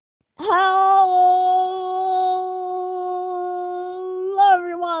Hello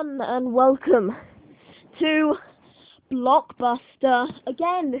everyone and welcome to BlockBuster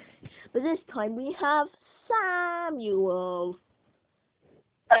again, but this time we have Samuel.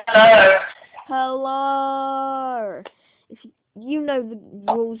 Hello. Hello. If you know the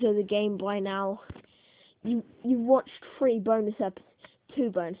rules of the game by now, you watched two bonus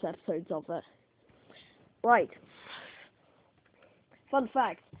episodes of it. Right. Fun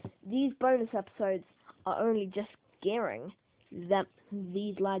fact, these bonus episodes are only just gearing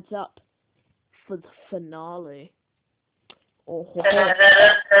these lads up for the finale. Oh,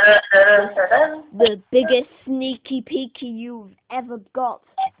 the biggest sneaky peeky you've ever got.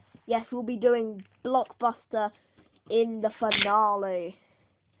 Yes, we'll be doing BlockBuster in the finale.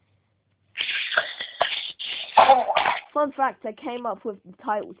 Fun fact, I came up with the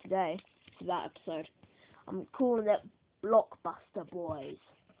title today for that episode. I'm calling it BlockBuster Boys.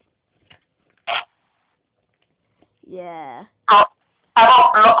 Yeah. How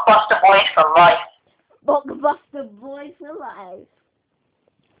about BlockBuster Boys for life? BlockBuster Boys for life.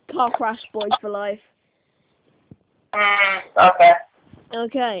 Car Crash Boys for life. Okay.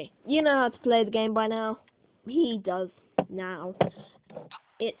 Okay, you know how to play the game by now. He does now.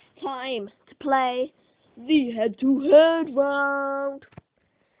 It's time to play the head-to-head round.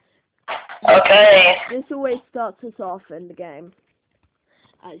 Okay. This always starts us off in the game.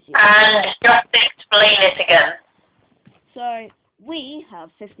 As you And just explain it again. So, we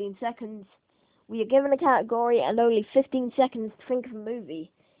have 15 seconds. We are given a category and only 15 seconds to think of a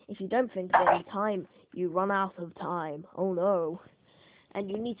movie. If you don't think of it in time, you run out of time. Oh no. And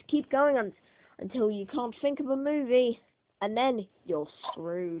you need to keep going until you can't think of a movie. And then you're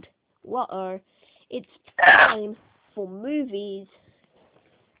screwed. Whoa. It's time for movies.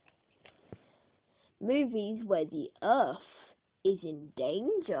 Movies where the Earth is in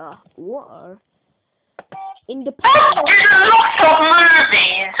danger. Whoa. Independence. There's lots of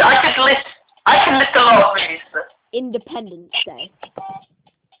movies. I can list a lot of movies. Independence Day.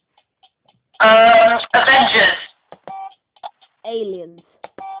 Avengers. Aliens.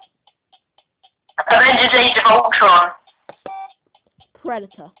 Avengers Age of Ultron.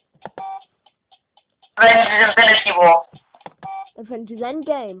 Predator. Avengers Infinity War. Avengers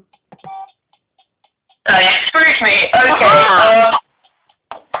Endgame. You screwed me. Okay.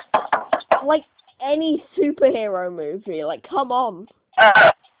 Like any superhero movie. Like, come on.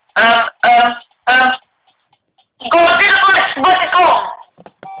 Godzilla vs. Kong.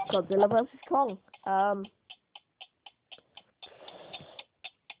 Godzilla vs. Kong.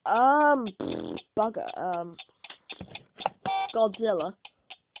 Bugger. Godzilla.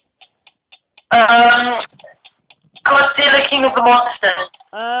 Godzilla King of the Monsters.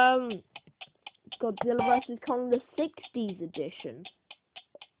 Godzilla vs. Kong, the 60s edition.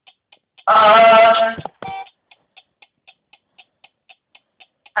 I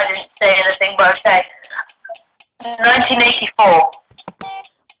didn't say anything, but okay. 1984.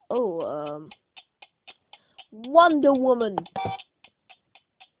 Oh, Wonder Woman.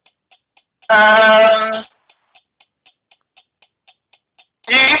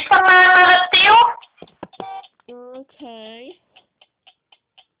 Superman Man of Steel? Okay.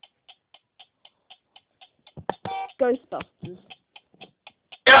 Ghostbusters.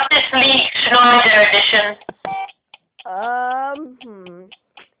 Justice League Snyder Edition.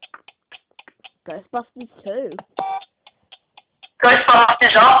 Ghostbusters 2.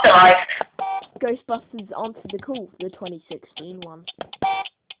 Ghostbusters Afterlife. Ghostbusters Answer the Call, the 2016 one.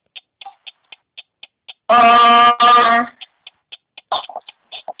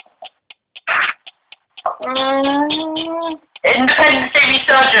 Independence Day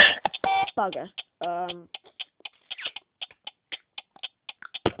Resurgence. Bugger.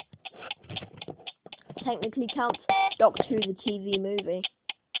 Technically counts Doctor Who, the TV movie.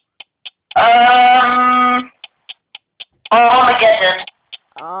 Armageddon.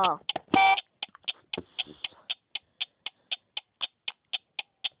 Ah.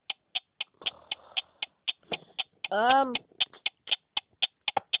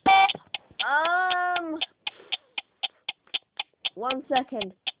 One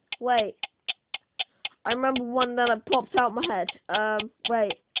second. Wait. I remember one that popped out my head.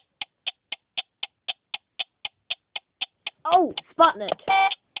 Wait. Oh, Sputnik.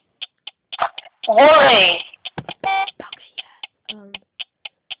 Wally.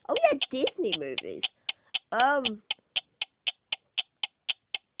 Oh yeah, Disney movies.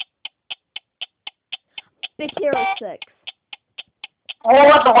 Big Hero 6.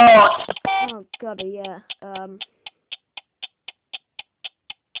 War of the Worlds. Oh god, yeah.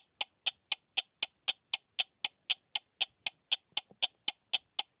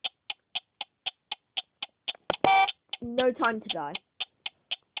 no time to die.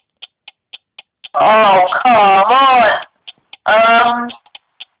 Oh, come on.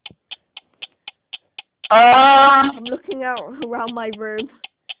 I'm looking out around my room.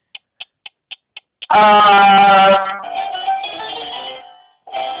 No.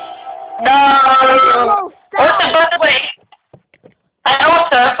 Oh, stop!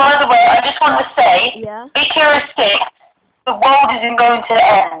 Also, by the way, I just want to say, Yeah. Icaro 6, the world isn't going to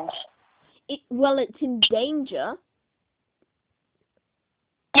end. Well, it's in danger.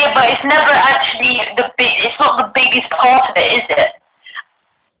 Yeah, but it's never actually it's not the biggest part of it, is it?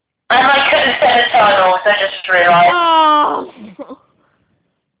 And I could have said Eternals, I just realised. Oh!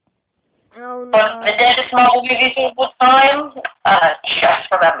 Oh One of the no. deadest Marvel movies of all time,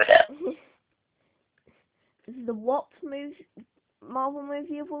 just remembered it. The what Marvel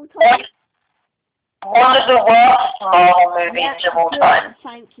movie of all time? One of the worst Marvel movies of all Good. time.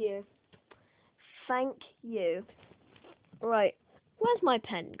 Thank you. Thank you. Right. Where's my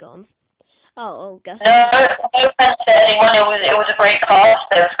pen gone? Oh, I'll guess. No offense to anyone, it was a great cast,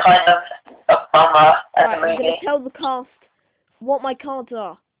 it was kind of a bummer as Right, a I'm gonna movie. tell the cast what my cards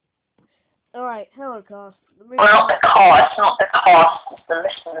are. Alright, hello cast. The movie Well, not the cast, it's the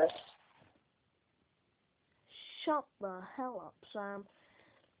listeners. Shut the hell up, Sam.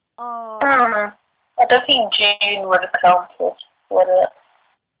 I don't think June would have counted, would it?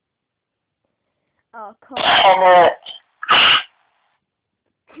 Cast.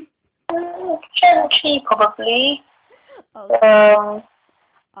 Gently, probably. Cards.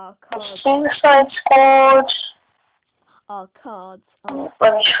 Suicide Squad. Our cards.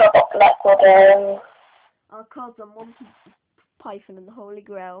 Bunny Shot Black Widow. Our cards are Monty Python and the Holy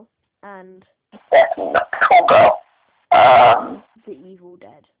Grail and Definitely not Cool Girl. The Evil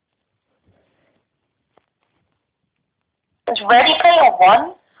Dead. Is Ready Player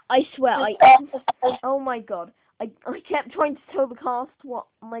One? I swear, oh my god. I kept trying to tell the cast what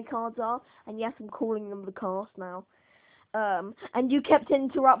my cards are, and yes, I'm calling them the cast now. And you kept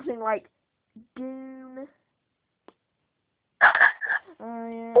interrupting like, Dune.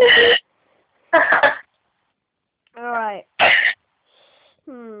 Oh yeah. Alright.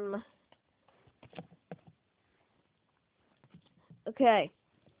 Okay.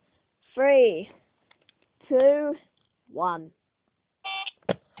 3, 2, 1.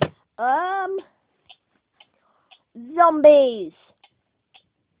 Zombies.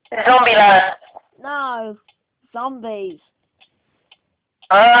 Zombieland. No. Zombies.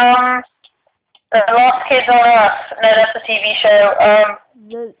 The Last Kids on Earth. No, that's a TV show.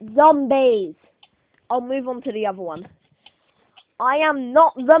 The zombies. I'll move on to the other one. I am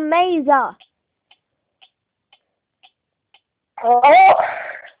not the Mazer. What?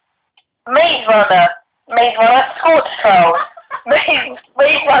 Maze Runner. Maze Runner Sports Trials. Maze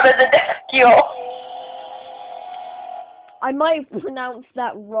Runner the Death Cure. I might have pronounced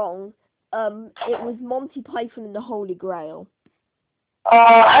that wrong. It was Monty Python and the Holy Grail.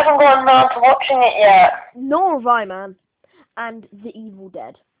 I haven't gotten around to watching it yet. Nor have I, man. And The Evil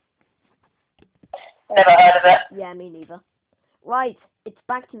Dead. Never heard of it. Yeah, me neither. Right, it's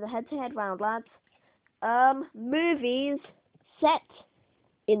back to the head-to-head round, lads. Movies set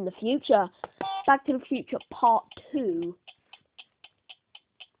in the future. Back to the Future Part 2.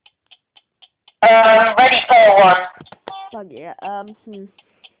 Ready Player One. Oh, yeah,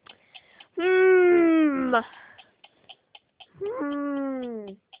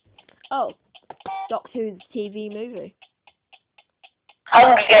 Oh, Doctor Who's TV movie.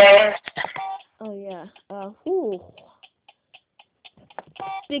 Hunger Games. Oh, yeah.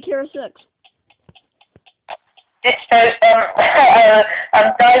 Big Hero 6.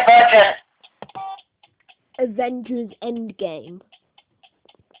 Divergent. Avengers Endgame.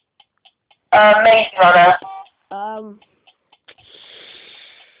 Maze Runner.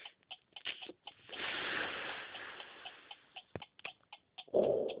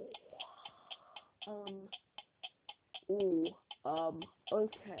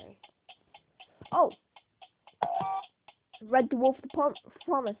 Okay. Oh! Red Dwarf the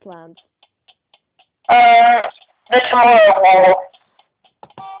Promised Land. The Tomorrow War.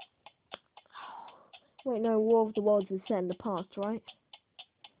 Wait, no, War of the Worlds is set in the past, right?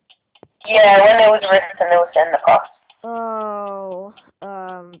 Yeah, when it was written, it was in the past. Oh,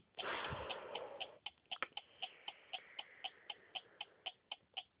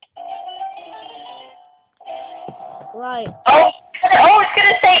 right. I was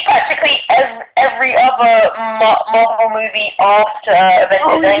gonna say practically every other Marvel movie after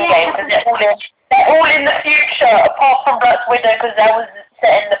Avengers Endgame, because they're all in the future, apart from Black Widow, because that was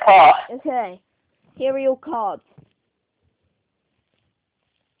set in the past. Okay. Here are your cards.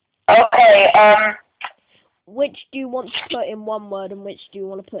 Okay, which do you want to put in one word and which do you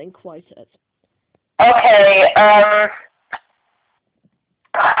want to put in quoted? Okay,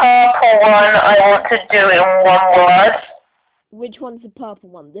 purple one I want to do in one word. Which one's the purple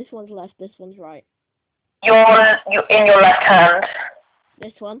one? This one's left, this one's right. You're in your left hand.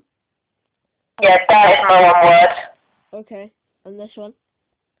 This one? Yeah, that is my one word. Okay. And this one?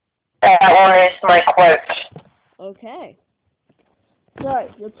 That one is my quote. Okay. So,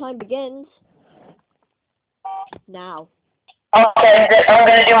 your time begins now. Okay, I'm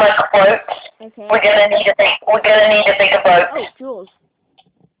gonna do my quote. Okay. We're gonna need a bigger boat. Oh, Jules.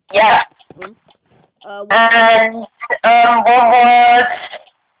 Yeah. What One word.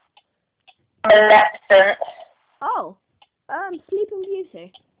 Maleficent. Oh, Sleeping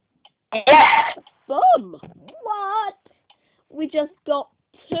Beauty. Yes. Boom! What? We just got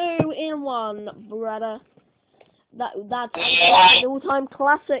 2 in 1, brother. That's an all-time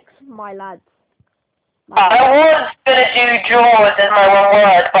classics, my lads. I was gonna do Jaws as my one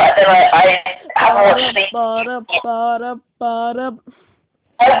word, but then I haven't watched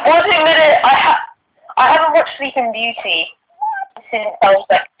I haven't watched Sleeping Beauty since I was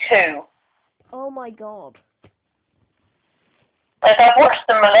like 2. Oh my god. Like I've watched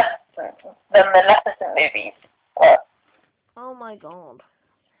the Maleficent movies. But Oh my god.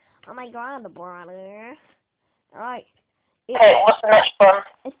 Oh my god, brother. Alright. okay, what's the next one?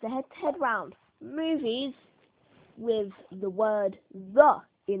 It's the head-to-head round. Movies with the word "the"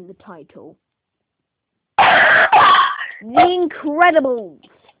 in the title. The Incredibles.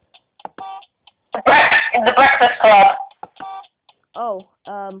 The Breakfast Club. Oh,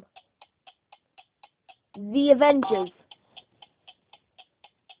 The Avengers.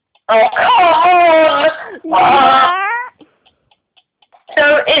 Oh, come on!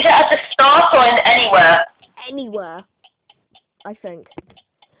 So, is it at the start or in anywhere? Anywhere, I think.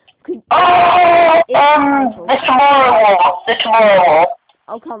 The Tomorrow War. The Tomorrow War.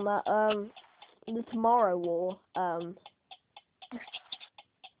 I'll count that. The Tomorrow War.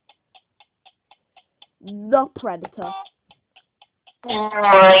 The Predator. Oh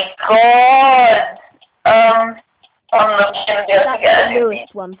my god. I'm not gonna be able to That's get the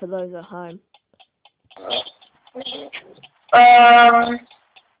newest one for those at home.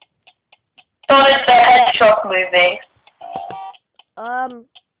 Sonic the Hedgehog movie.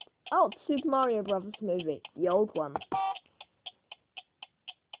 Oh, Super Mario Brothers movie, the old one.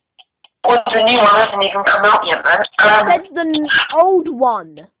 Well, the new one hasn't even come out yet, man. That's the old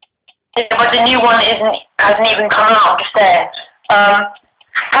one. Yeah, but the new one hasn't even come out, I'm just saying.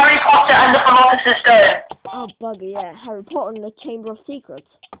 Harry Potter and the Philosopher's Stone. Oh, bugger, yeah. Harry Potter and the Chamber of Secrets.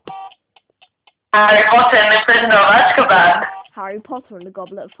 Harry Potter and the Prisoner of Azkaban. Harry Potter and the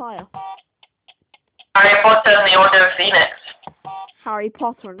Goblet of Fire. Harry Potter and the Order of Phoenix. Harry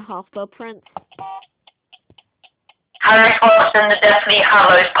Potter and the Half-Blood Prince. Harry Potter and the Deathly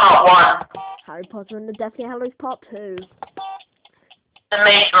Hallows Part 1. Harry Potter and the Deathly Hallows Part 2. The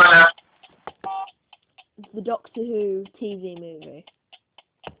Maze Runner. The Doctor Who TV movie.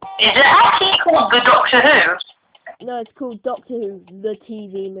 Is it actually called The Doctor Who? No, it's called Doctor Who, the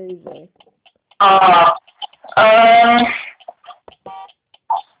TV movie. I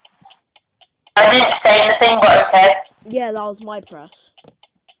didn't say anything, but okay. Yeah, that was my press.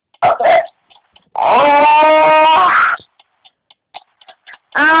 Okay.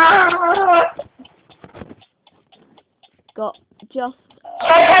 Got just...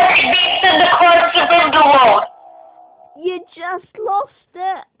 Fantastic Beasts and the Crimes of Grindelwald. You just lost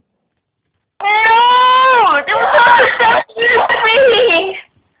it! No! There was no me!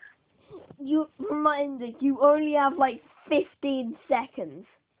 You reminder, you only have like 15 seconds.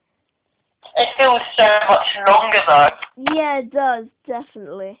 It feels so much longer though. Yeah, it does,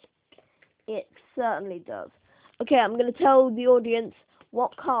 definitely. It certainly does. Okay, I'm going to tell the audience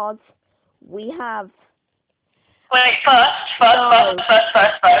what cards we have. Wait, first.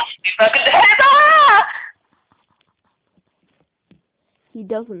 He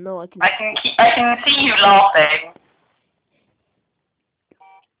doesn't know I can... I can see you laughing.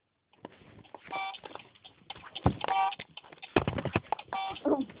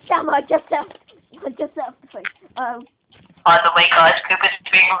 Oh, damn, I just set up the thing. By the way, guys, Cooper's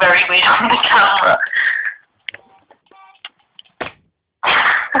being very weird on the camera.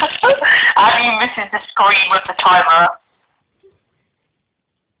 Abby misses the screen with the timer.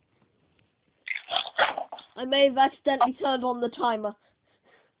 I may have accidentally turned on the timer.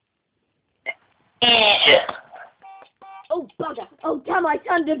 Egypt. Oh, bugger. Oh, damn, I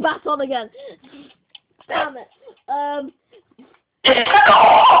turned it back on again. Damn it. It's like a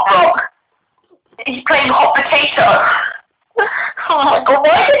hot rock. He's playing hot potato. Oh my god,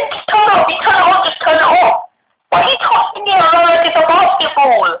 why didn't you turn it off? You turn it on, just turn it off.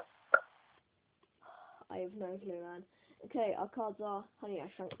 fall? I have no clue, man. Okay, our cards are Honey, I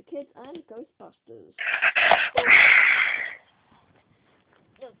Shrunk the Kids and Ghostbusters.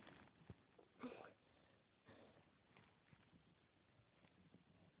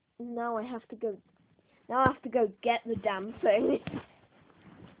 Now I have to go. Now I have to go get the damn thing.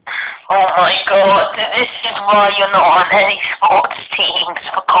 Oh my god, this is why you're not on any sports teams,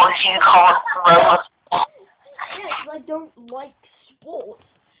 because you can't throw. Yes, I don't like sports.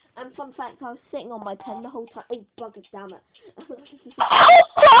 And fun fact, I was sitting on my pen the whole time. Oh, bugger, damn it. How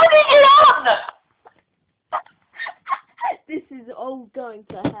did you run? This is all going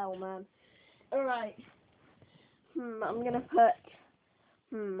to hell, man. Alright. I'm gonna put,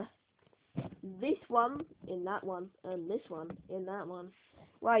 this one in that one, and this one in that one.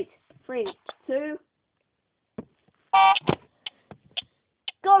 Right, 3, 2.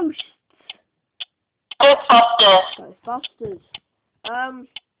 Ghosts! Ghostbusters. Ghostbusters.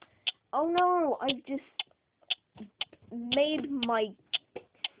 Oh no, I've just made my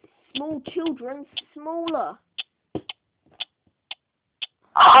small children smaller.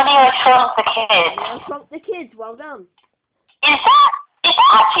 Honey, I Shrunk the Kids. I Shrunk the Kids, well done. Is that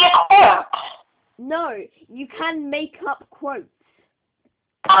actually a quote? No, you can make up quotes.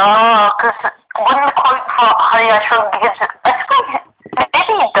 Oh, because wouldn't the quote for Honey, I Shrunk the Kids,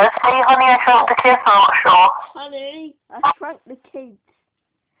 maybe it does say Honey, I Shrunk the Kids, I'm not sure. Honey, I Shrunk the Kids.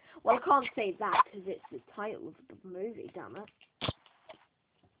 Well, I can't say that because it's the title of the movie, damn it.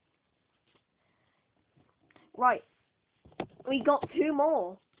 Right, we got 2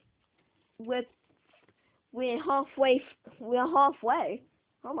 more. We're halfway. We're halfway.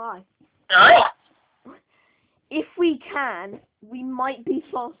 Oh my! Nice. If we can, we might be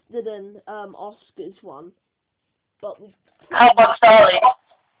faster than Oscar's one, but we. How about Charlie?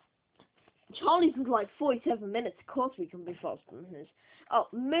 Charlie's was like 47 minutes. Of course, we can be faster than his. Oh,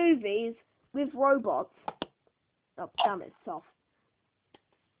 movies with robots. Oh, damn it, it's off.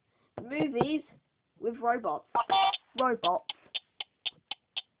 Movies with robots. Robots.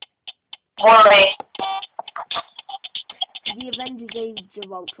 Wally. The Avengers Age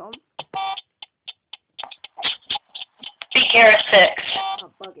of Ultron. Big Hero 6.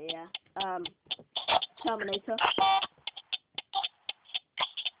 Oh, bugger, yeah. Terminator.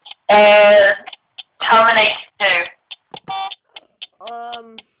 Terminator 2.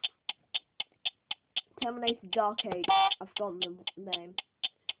 Terminator Dark Age. I've forgotten the name.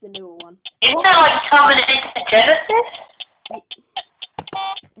 The newer one. Isn't that like Terminator Genesis?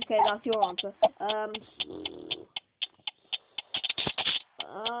 Okay, that's your answer.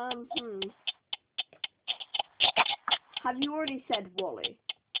 Have you already said Wally?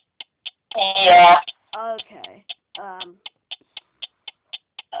 Yeah. Okay.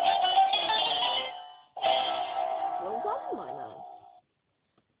 What am I now?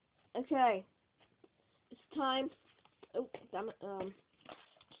 Okay. It's time. Oh, damn it.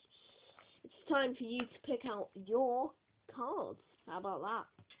 It's time for you to pick out your cards. How about that?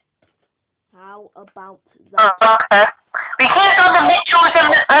 How about that? Okay. We can't go the Mitchells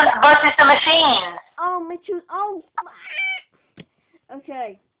and versus the Machines. Oh, Mitchell. Oh.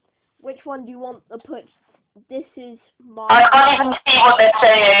 Okay. Which one do you want to put? This is my. I can't even see what they're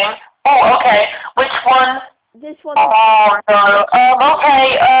saying. Oh, okay. Which one? This one. Oh no.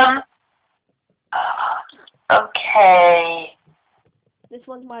 Okay. Okay. This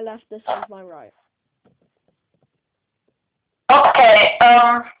one's my left. This one's my right. Okay.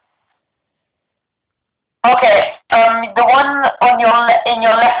 Okay. The one on in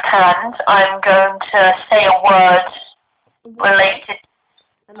your left hand, I'm going to say a word related.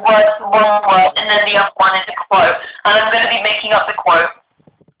 One word, and then the other one is a quote. And I'm going to be making up the quote.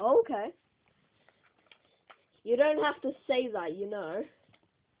 Okay. You don't have to say that, you know.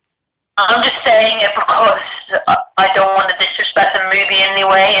 I'm just saying it because I don't want to disrespect the movie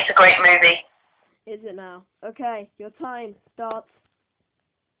anyway. It's a great movie. Is it now? Okay, your time starts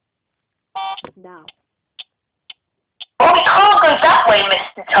now. Well, we can't go that way,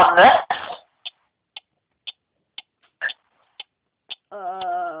 Mr. Tumnus.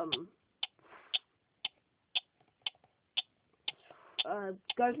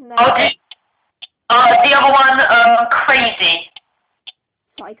 Go from there. Oh, the other one, Crazy.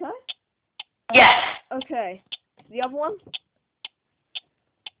 Psycho? Yes. Okay. The other one?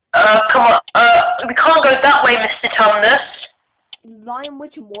 Come on, we can't go that way, Mr. Tumnus. Lion,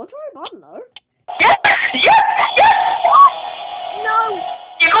 Witch, and Wardrobe? I don't know. Yes! Yes! Yes! No!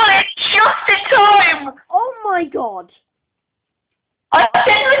 You got it just in time! Oh my god! I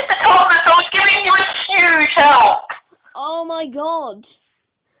said, Mr. Tumnus, I was giving you a huge help! Oh my god!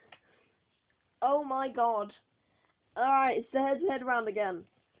 Oh my god. Alright, it's the head round again.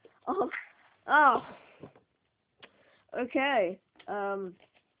 Oh. Oh. Okay.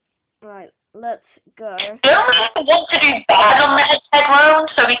 Right, let's go. Don't we want to do bad on the head round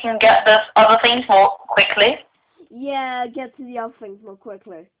so we can get the other things more quickly? Yeah, get to the other things more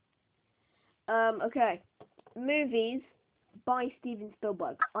quickly. Okay. Movies by Steven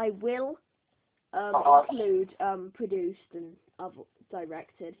Spielberg. I will include produced and other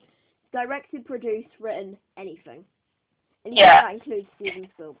directed. Directed, produced, written, anything. Anything that includes Steven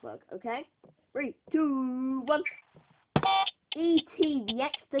Spielberg, okay? 3, 2, 1. E.T. the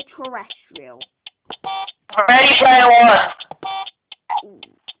Extraterrestrial. Ready Player One. Ooh.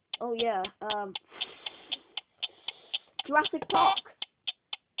 Oh yeah. Jurassic Park.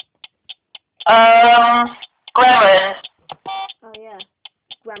 Gremlins. Oh yeah.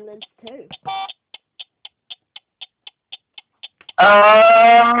 Gremlins 2.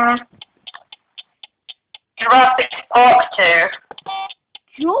 Jurassic Park 2.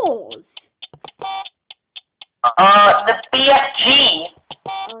 Jaws. The BFG.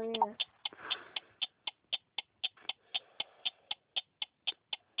 Oh yeah.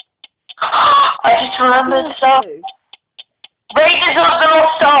 I just remembered stuff. 2. Raiders of the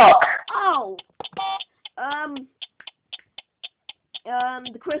Lost Ark. Oh.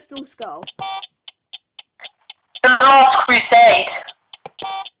 The Crystal Skull. The Last Crusade.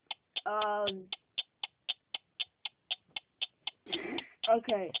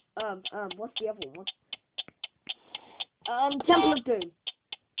 Okay. What's the other one? Temple of Doom.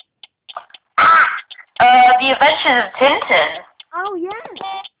 The Adventures of Tintin. Oh yeah.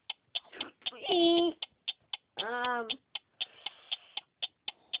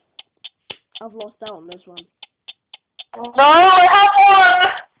 I've lost out on this one. No, I have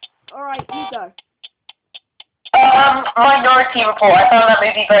one. Alright, you go. Minority Report. I found that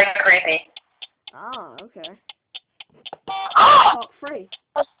movie very creepy. Ah, okay. Part 3.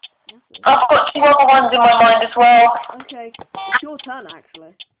 I've got 2 other ones in my mind as well. Okay, it's your turn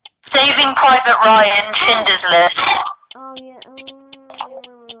actually. Saving Private Ryan, Schindler's List. Oh yeah.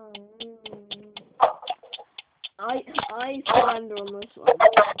 I surrender on this one.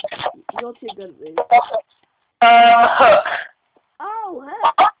 You're too good at these. Hook. Oh,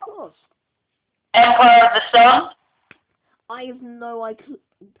 hey, of course. Empire of the Sun. I have no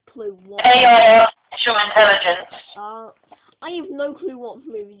clue what. AI, Artificial Intelligence. I have no clue what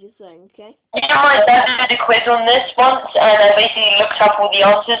movie you're saying. Okay. You know, my dad did a quiz on this once, and I basically looked up all the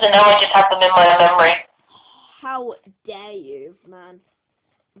answers, and now I just have them in my memory. How dare you, man?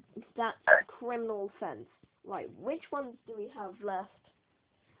 That's criminal offense. Right, which ones do we have left?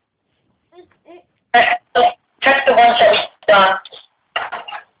 Check the ones that we've done.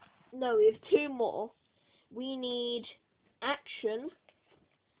 No, we have 2 more. We need action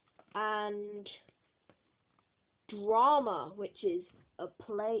and drama, which is a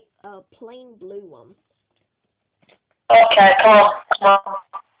plain blue one. Okay, come on.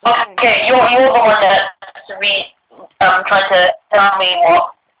 Okay, you're the one that's trying to tell me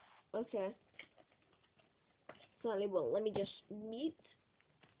what. Okay. Certainly will. Let me just mute.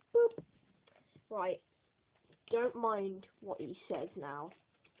 Boop. Right. Don't mind what he says now.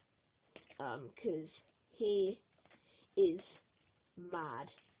 'Cause he is mad.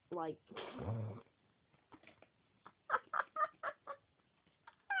 Like.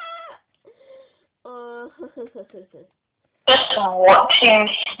 Just watching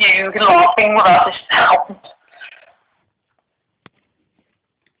you laughing without a sound.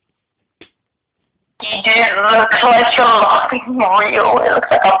 You didn't look like you're laughing real. It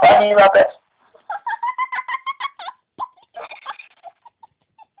looks like a bunny rabbit.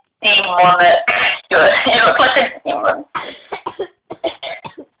 Demonic. You look like a demon.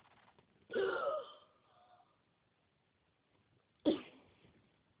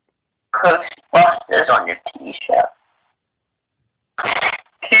 BlockBuster's on your t-shirt.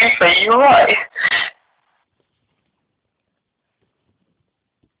 Seriously, you're right.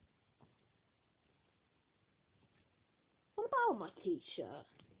 What about my t-shirt?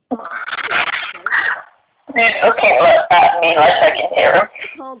 Dude, okay, let that mean like I can hear him.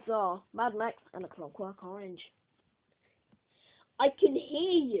 The cards are Mad Max and A Clockwork Orange. I can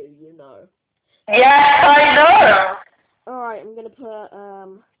hear you, you know. Yes, I know. Alright, I'm gonna put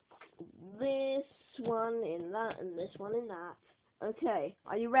this one in that and this one in that. Okay,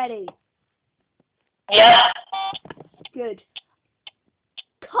 are you ready? Yeah. Good.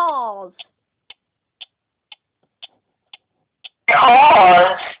 Cars.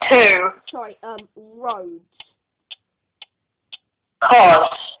 Cars, too. Sorry, roads.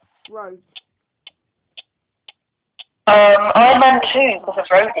 Cars. Roads. Iron Man 2 because of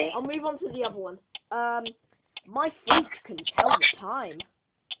Roadie. I'll move on to the other one. My fruit can tell the time.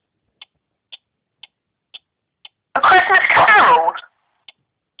 A Christmas Carol?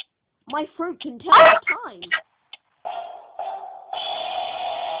 My fruit can tell the time.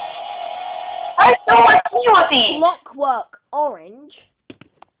 I have no idea what these. Clockwork Orange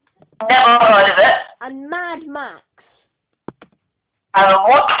Never heard of it. and Mad Max. I haven't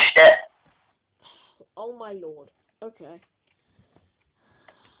watched it. Oh my lord. Okay.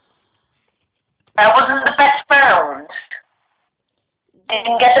 That wasn't the best round.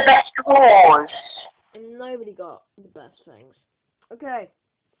 Didn't get the best scores. And nobody got the best things. Okay.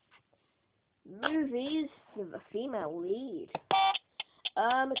 Movies with a female lead.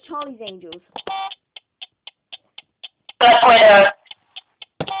 Charlie's Angels. Black Widow.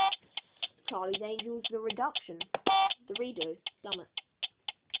 Charlie's Angels, The Reduction. The redo. Damn it.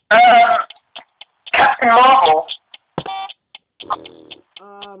 Captain Marvel.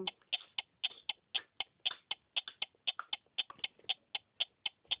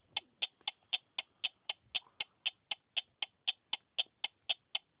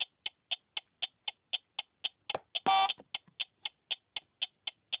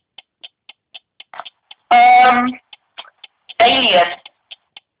 Alien.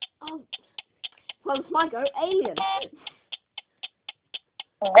 Oh. Well, it's my go. Alien.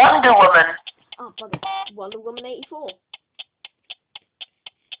 Wonder Woman. Oh, fuck it. Wonder Woman 84.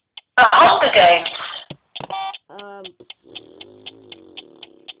 The Hunger Games.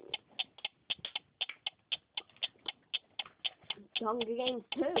 Hunger Games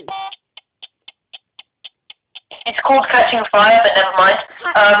 2. It's called Catching Fire, but never mind.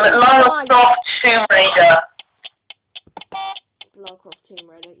 Lara Croft Tomb Raider. Lara Croft Tomb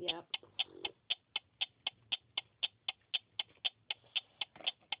Raider, yeah.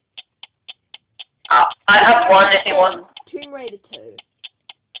 I have one if you want. Tomb Raider 2.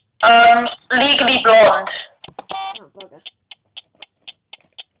 Legally Blonde. Oh, bugger.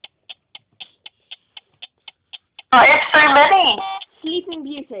 Oh, it's so many. Sleeping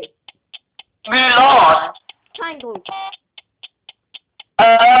Beauty. Mulan. Tangled.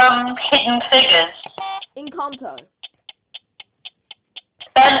 Hidden Figures. Encanto.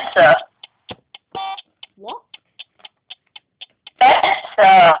 Spencer. What?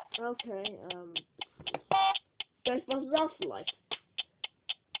 Spencer. Okay, Ghostbusters Afterlife.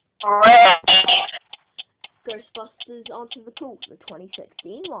 Brave. Ghostbusters Answer the Call, the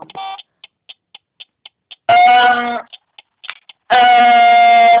 2016 one.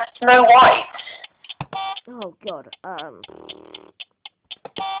 Snow White. Oh god,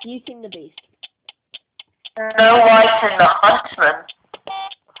 Beauty and the Beast. Snow White and the Huntsman.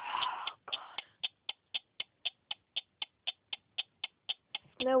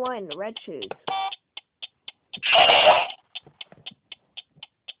 Snow White and the Red Shoes.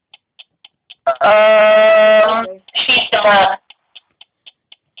 She's the man.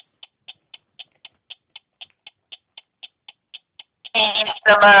 He's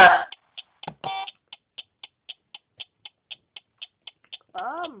the man.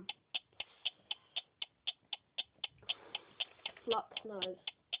 Flux Nose.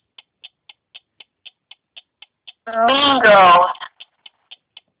 Mean Girls.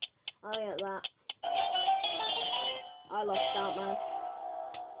 I get that. I lost out, man.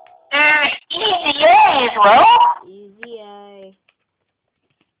 Easy A as well. Easy A.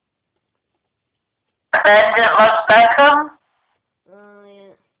 Brendan loves Beckham. Oh,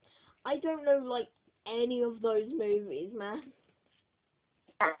 yeah. I don't know, like, any of those movies, man.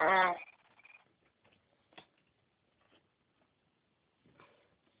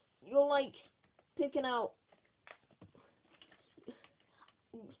 You're, like, picking out...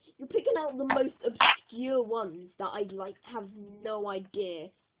 You're picking out the most obscure ones that I, like, have no idea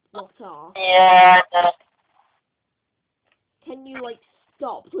what are. Yeah. Can you, like,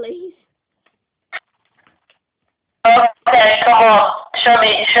 stop, please? Okay, come on. Show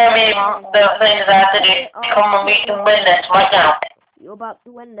me the things I have to do. Come on, we can win this right now. You're about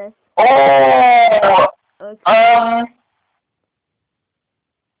to win this. Oh. Okay.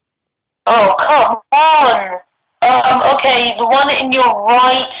 Oh, come on. Okay, the one in your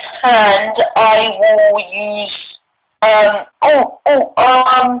right hand, I will use,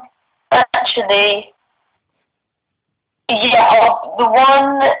 actually, yeah, the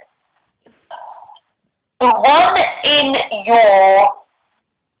one in your,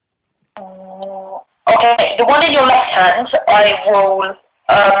 okay, the one in your left hand, I will,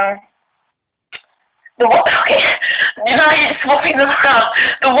 okay, now you're swapping them around.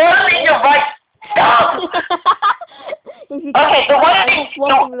 The one in your right, stop! Okay, the one in,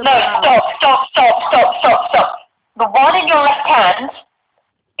 stop. The one in your left hand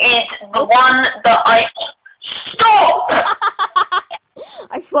is the one that Stop!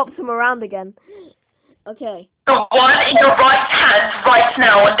 I swapped them around again. Okay. The one in your right hand right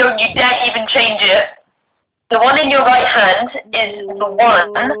now, and don't you dare even change it. The one in your right hand is the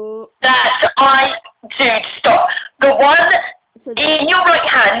one that Dude, stop. The one in your right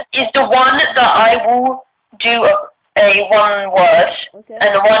hand is the one that I will do a one word, Okay.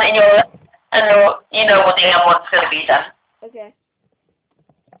 and the one in your, you know what the other one's going to be then. Okay.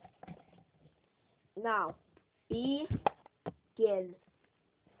 Now, begin.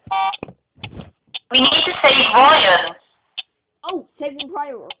 We need to save Ryan. Oh, Saving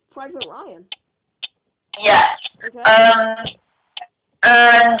Private Ryan. Yes. Okay.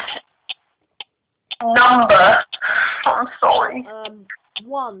 And number. I'm sorry.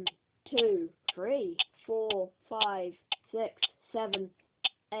 1, 2, 3, 4, 5, 6, 7,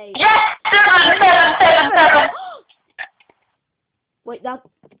 8. Yes! 7.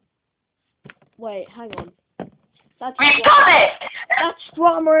 Wait, hang on. We've done it! That's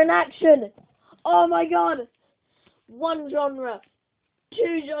drama in action! Oh my god! 1 genre,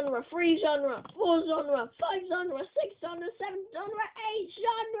 2 genre, 3 genre, 4 genre, 5 genre, 6 genre, 7 genre, 8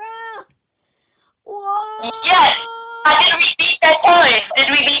 genre! Whoa! Yes! Did we beat that time? Did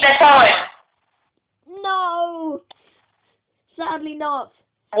we beat that time? No! Sadly not.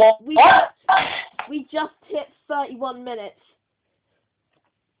 What? We just hit 31 minutes.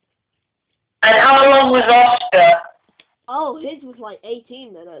 And how long was Oscar? Oh, his was like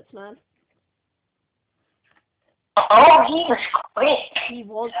 18 minutes, man. Oh, he was quick. He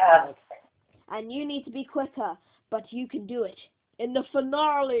was quick. And you need to be quicker, but you can do it. In the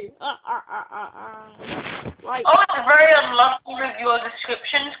finale. Right. Oh, it's very unlucky with your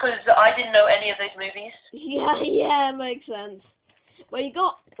descriptions, because I didn't know any of those movies. Yeah, makes sense. Well, you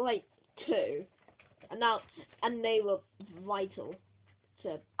got, like, 2. And they were vital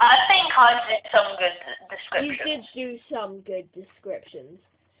to... I think I did some good descriptions. You did do some good descriptions.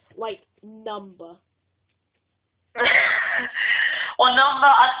 Like, number. Well, number,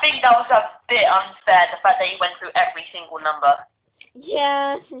 I think that was a bit unfair, the fact that you went through every single number.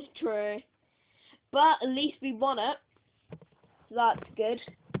 Yeah, it's true. But at least we won it. So that's good.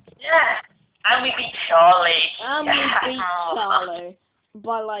 Yeah. And we beat Charlie. And we beat Charlie.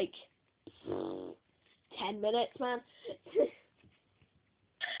 By like 10 minutes, man.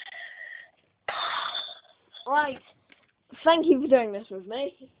 Right. Thank you for doing this with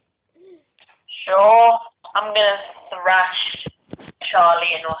me. Sure. I'm gonna thrash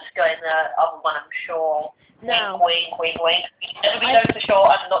Charlie and Oscar in the other one, I'm sure. Now. Wink, wink, wink. Never be known for sure.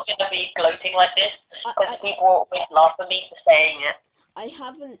 I'm not gonna be gloating like this, because people always laugh at me for saying it. I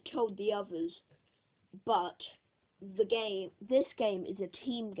haven't told the others, but this game is a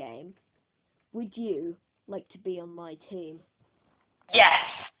team game. Would you like to be on my team? Yes.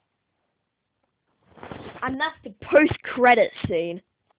 And that's the post-credit scene.